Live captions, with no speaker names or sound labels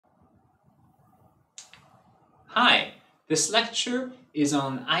Hi, this lecture is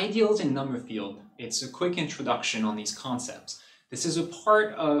on ideals in number field. It's a quick introduction on these concepts. This is a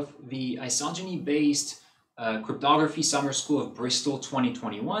part of the isogeny-based cryptography summer school of Bristol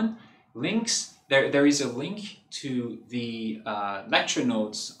 2021. There is a link to the lecture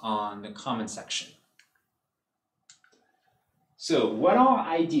notes on the comment section. So what are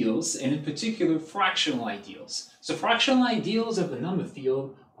ideals, and in particular fractional ideals? So fractional ideals of the number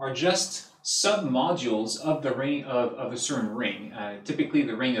field are just submodules of the ring of a certain ring, typically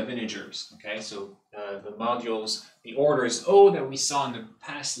the ring of integers. Okay, so the modules, the orders O that we saw in the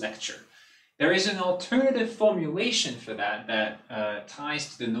past lecture. There is an alternative formulation for that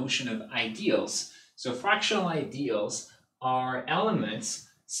ties to the notion of ideals. So fractional ideals are elements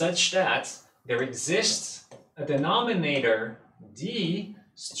such that there exists a denominator d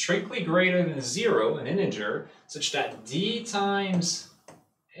strictly greater than 0, an integer, such that d times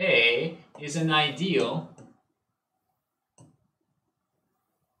a is an ideal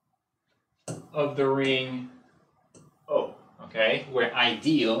of the ring O, okay, where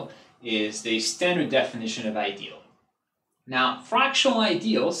ideal is the standard definition of ideal. Now, fractional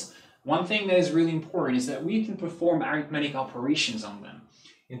ideals, one thing that is really important is that we can perform arithmetic operations on them.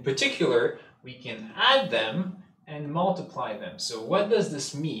 In particular, we can add them and multiply them. So what does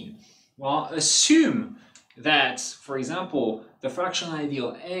this mean? Well, assume that, for example, the fractional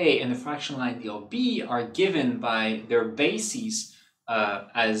ideal A and the fractional ideal B are given by their bases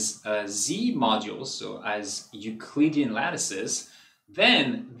as Z modules, so as Euclidean lattices.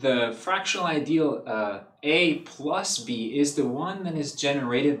 Then the fractional ideal A plus B is the one that is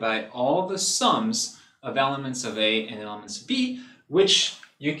generated by all the sums of elements of A and elements of B, which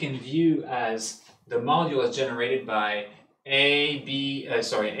you can view as the module is generated by A1,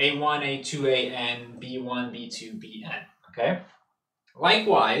 A2, AN, B1, B2, Bn, okay?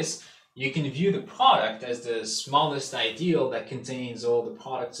 Likewise, you can view the product as the smallest ideal that contains all the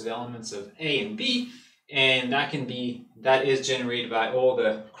products of elements of A and B, and that is generated by all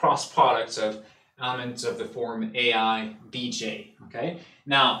the cross products of elements of the form AI, Bj, okay?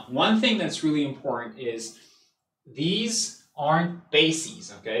 Now, one thing that's really important is these aren't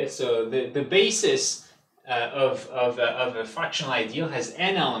bases, okay? So the basis of a fractional ideal has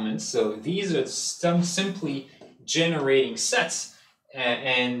n elements, so these are some simply generating sets,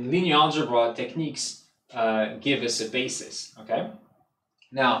 and linear algebra techniques give us a basis, okay?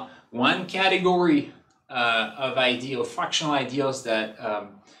 Now, one category of fractional ideals that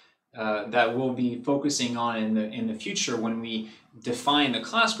we'll be focusing on in the future when we define the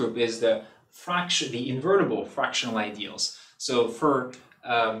class group is the invertible fractional ideals. So for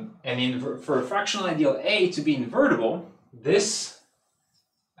a fractional ideal A to be invertible, this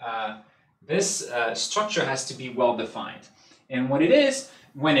structure has to be well defined. And when it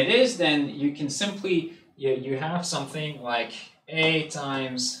is, then you can simply you have something like A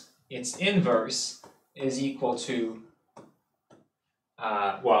times its inverse is equal to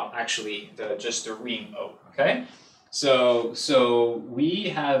just the ring O. Okay, so we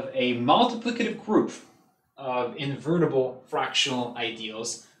have a multiplicative group of invertible fractional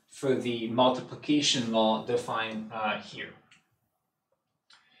ideals for the multiplication law defined here.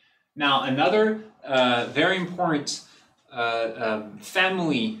 Now, another very important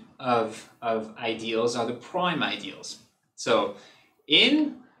family of ideals are the prime ideals. So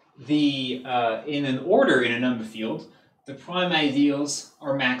in an order in a number field, the prime ideals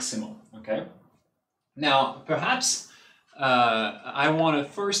are maximal, okay? Now, perhaps I want to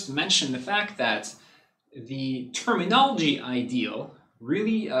first mention the fact that the terminology ideal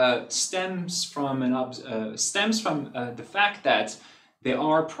really stems from the fact that there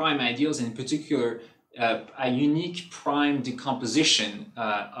are prime ideals, and in particular a unique prime decomposition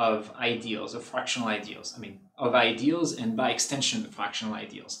of ideals, of fractional ideals. I mean, of ideals and by extension of fractional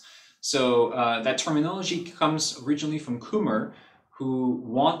ideals. So that terminology comes originally from Kummer, who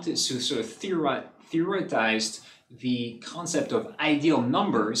wanted to sort of theoretized the concept of ideal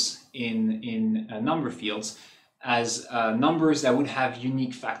numbers in number fields as numbers that would have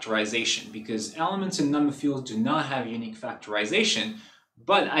unique factorization, because elements in number fields do not have unique factorization,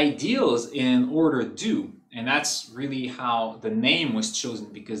 but ideals in an order do, and that's really how the name was chosen,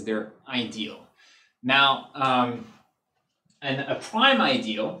 because they're ideal. Now, and a prime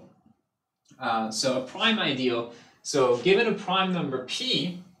ideal, so given a prime number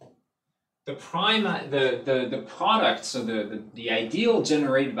p, the product, so the ideal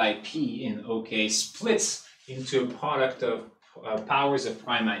generated by p in OK splits into a product of powers of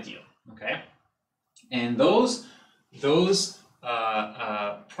prime ideal, okay? And those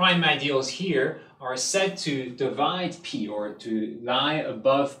prime ideals here are said to divide p, or to lie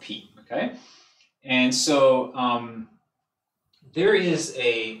above p, okay? And so there is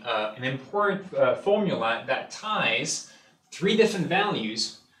an important formula that ties three different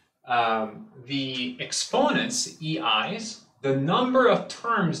values, the exponents, ei's, the number of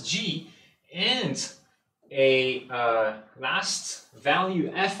terms, g, and a last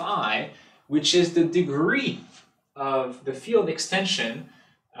value, fi, which is the degree of the field extension,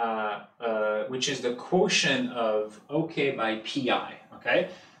 which is the quotient of OK by pi, okay?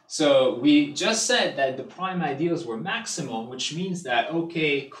 So we just said that the prime ideals were maximal, which means that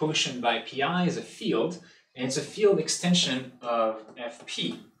OK quotient by pi is a field, and it's a field extension of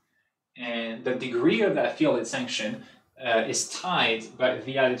fp. And the degree of that field extension is tied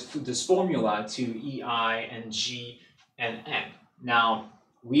via this formula to ei and g and n. Now,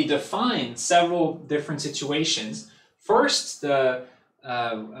 we define several different situations. First, the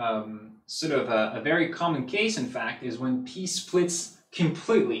sort of a very common case, in fact, is when p splits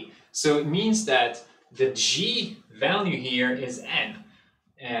completely. So it means that the g value here is n.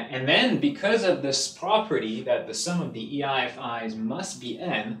 And then because of this property that the sum of the ei's must be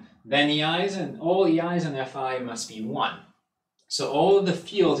n, then all ei's and fi must be 1. So all of the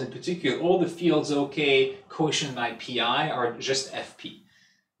fields, in particular, all the fields OK quotient by pi are just fp.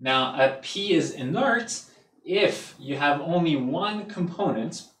 Now, p is inert if you have only one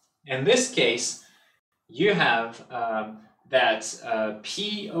component. In this case, you have that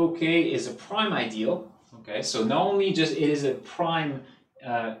p OK is a prime ideal. Okay, so not only just it is a prime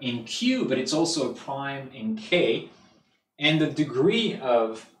in Q, but it's also a prime in K, and the degree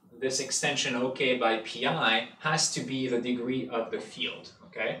of this extension OK by pi has to be the degree of the field.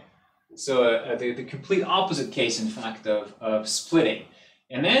 Okay, so the complete opposite case, in fact, of splitting.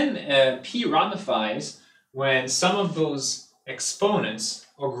 And then p ramifies when some of those exponents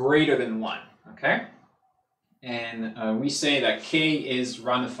are greater than 1. Okay, and we say that K is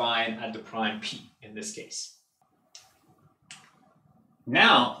ramified at the prime p in this case.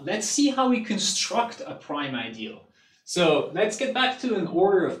 Now, let's see how we construct a prime ideal. So let's get back to an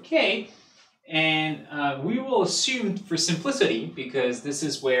order of K, and we will assume for simplicity, because this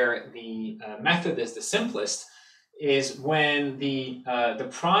is where the method is the simplest, is when the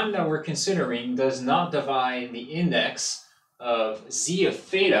prime that we're considering does not divide the index of z of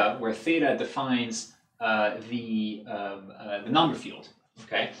theta, where theta defines the number field.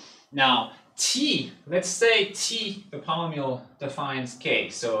 Okay. Now, T, let's say T, the polynomial, defines K,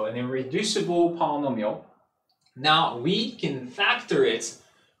 so an irreducible polynomial. Now we can factor it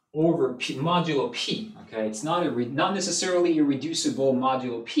over P, modulo P. Okay, it's not necessarily irreducible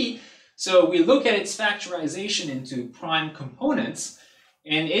modulo P. So we look at its factorization into prime components,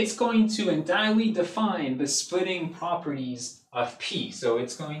 and it's going to entirely define the splitting properties of P. So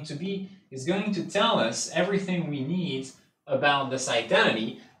it's going to tell us everything we need about this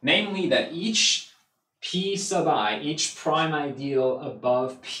identity, namely that each P sub I, each prime ideal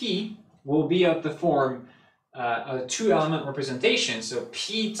above P, will be of the form a two-element representation. So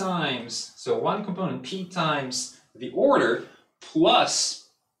P times, so one component P times the order plus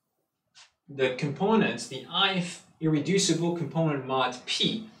the components, the ith irreducible component mod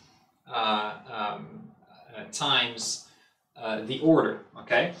P times the order,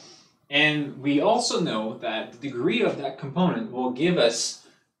 okay? And we also know that the degree of that component will give us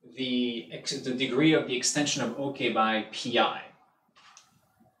the degree of the extension of OK by pi.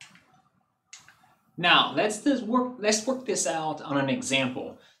 Now, let's work this out on an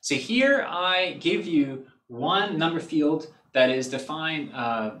example. So here I give you one number field that is defined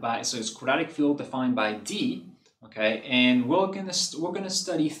so it's quadratic field defined by D, okay? And we're gonna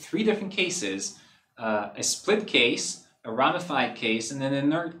study three different cases, a split case, a ramified case, and then an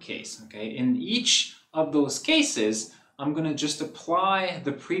inert case, okay? In each of those cases, I'm gonna just apply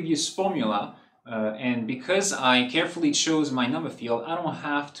the previous formula, and because I carefully chose my number field, I don't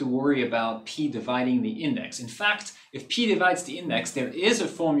have to worry about P dividing the index. In fact, if P divides the index, there is a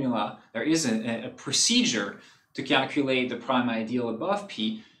formula, there is a procedure to calculate the prime ideal above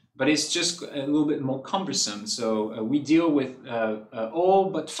P, but it's just a little bit more cumbersome. So we deal with all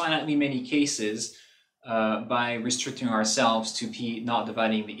but finitely many cases by restricting ourselves to P not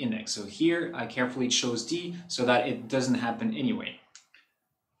dividing the index. So here I carefully chose D so that it doesn't happen anyway.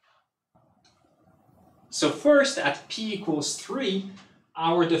 So first, at P equals 3,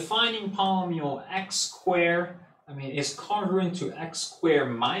 our defining polynomial x squared, is congruent to x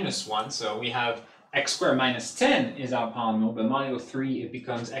squared minus 1. So we have x squared minus 10 is our polynomial, but modulo 3, it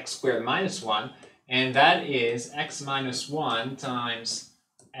becomes x squared minus 1. And that is x minus 1 times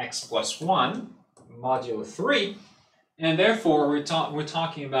x plus 1, modulo 3. And therefore, we're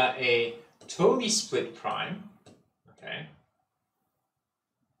talking about a totally split prime, okay?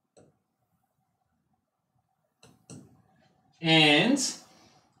 And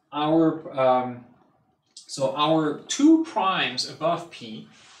our so our 2 primes above P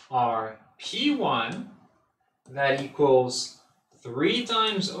are P1 that equals 3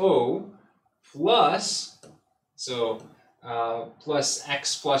 times O plus, plus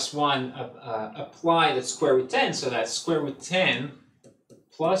x plus 1 applied at square root 10, so that's square root 10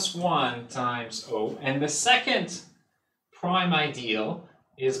 plus 1 times O. And the second prime ideal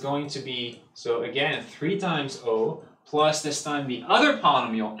is going to be, so again, 3 times O plus this time the other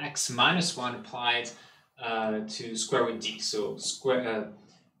polynomial x minus 1 applied to square root d. So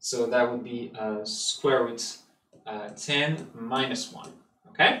so that would be square root 10 minus 1.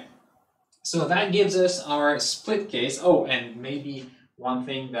 Okay? So that gives us our split case. Oh, and maybe one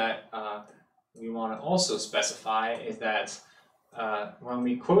thing that we want to also specify is that when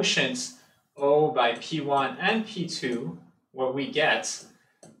we quotient O by P1 and P2, what we get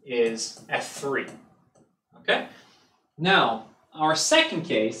is F3. Okay? Now, our second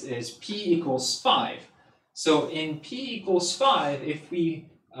case is P equals 5. So in P equals 5, if we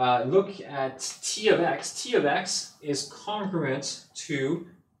look at T of x is congruent to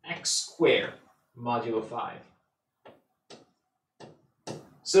x squared modulo 5.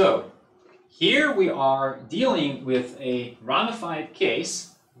 So here we are dealing with a ramified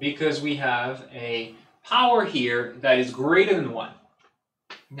case because we have a power here that is greater than 1.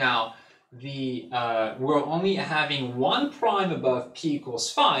 Now, we're only having 1 prime above P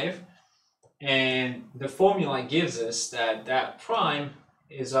equals 5, and the formula gives us that that prime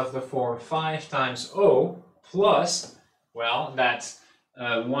is of the form 5 times O plus, well, that's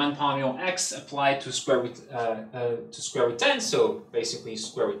 1 polynomial x applied to square root 10, so basically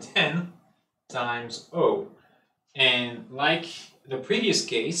square root 10 times O. And like the previous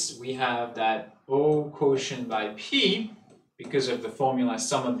case, we have that O quotient by P, because of the formula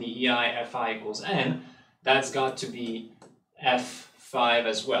sum of the EI Fi equals n, that's got to be F5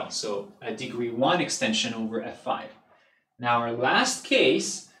 as well, so a degree 1 extension over F5. Now our last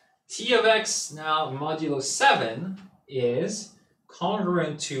case, T of x now modulo 7 is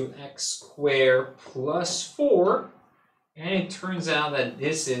congruent to x squared plus 4, and it turns out that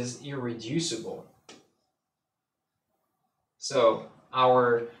this is irreducible. So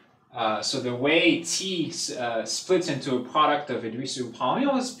our the way T splits into a product of irreducible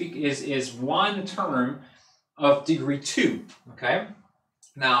polynomials is one term of degree 2. Okay.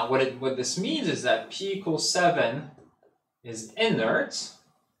 Now what this means is that P equals 7 is inert,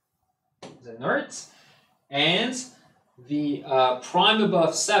 and the prime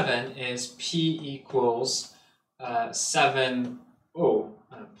above 7 is P equals 7O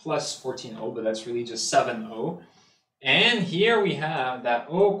plus 14O, but that's really just 7O. And here we have that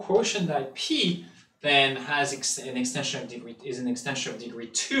O quotient by P then has an extension of degree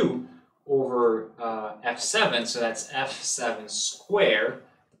 2 over F7, so that's F7 squared,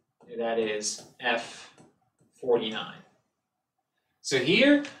 that is F49. So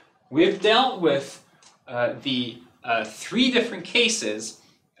here we've dealt with the 3 different cases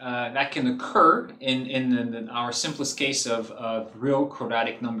that can occur in our simplest case of real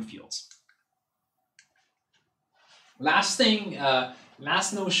quadratic number fields. Last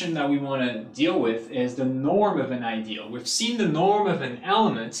notion that we want to deal with is the norm of an ideal. We've seen the norm of an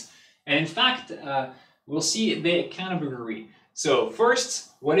element, and in fact, we'll see they kind of agree. So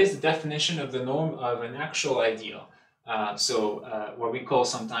first, what is the definition of the norm of an actual ideal? What we call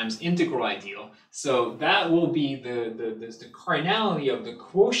sometimes integral ideal. So that will be the cardinality of the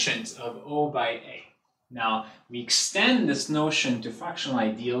quotient of O by A. Now, we extend this notion to fractional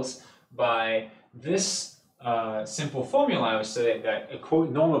ideals by this simple formula. I would say that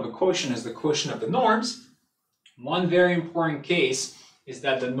norm of a quotient is the quotient of the norms. One very important case is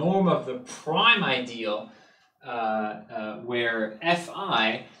that the norm of the prime ideal, where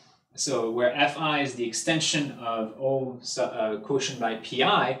Fi is the extension of O quotient by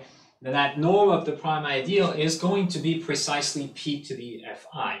Pi, then that norm of the prime ideal is going to be precisely P to the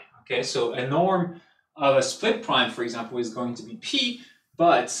Fi. Okay, so a norm of a split prime, for example, is going to be P,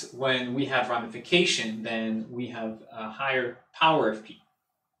 but when we have ramification, then we have a higher power of P.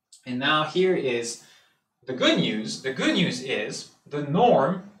 And now here is the good news. The good news is the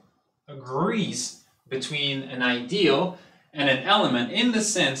norm agrees between an ideal and an element, in the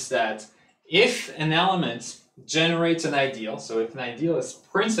sense that if an element generates an ideal, so if an ideal is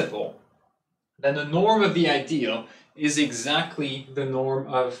principal, then the norm of the ideal is exactly the norm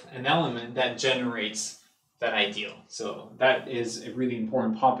of an element that generates that ideal. So that is a really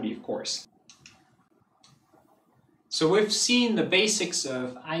important property, of course. So we've seen the basics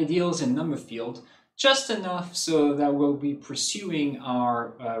of ideals in number field, just enough so that we'll be pursuing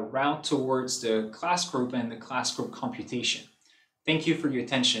our route towards the class group and the class group computation. Thank you for your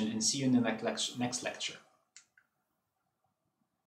attention and see you in the next lecture.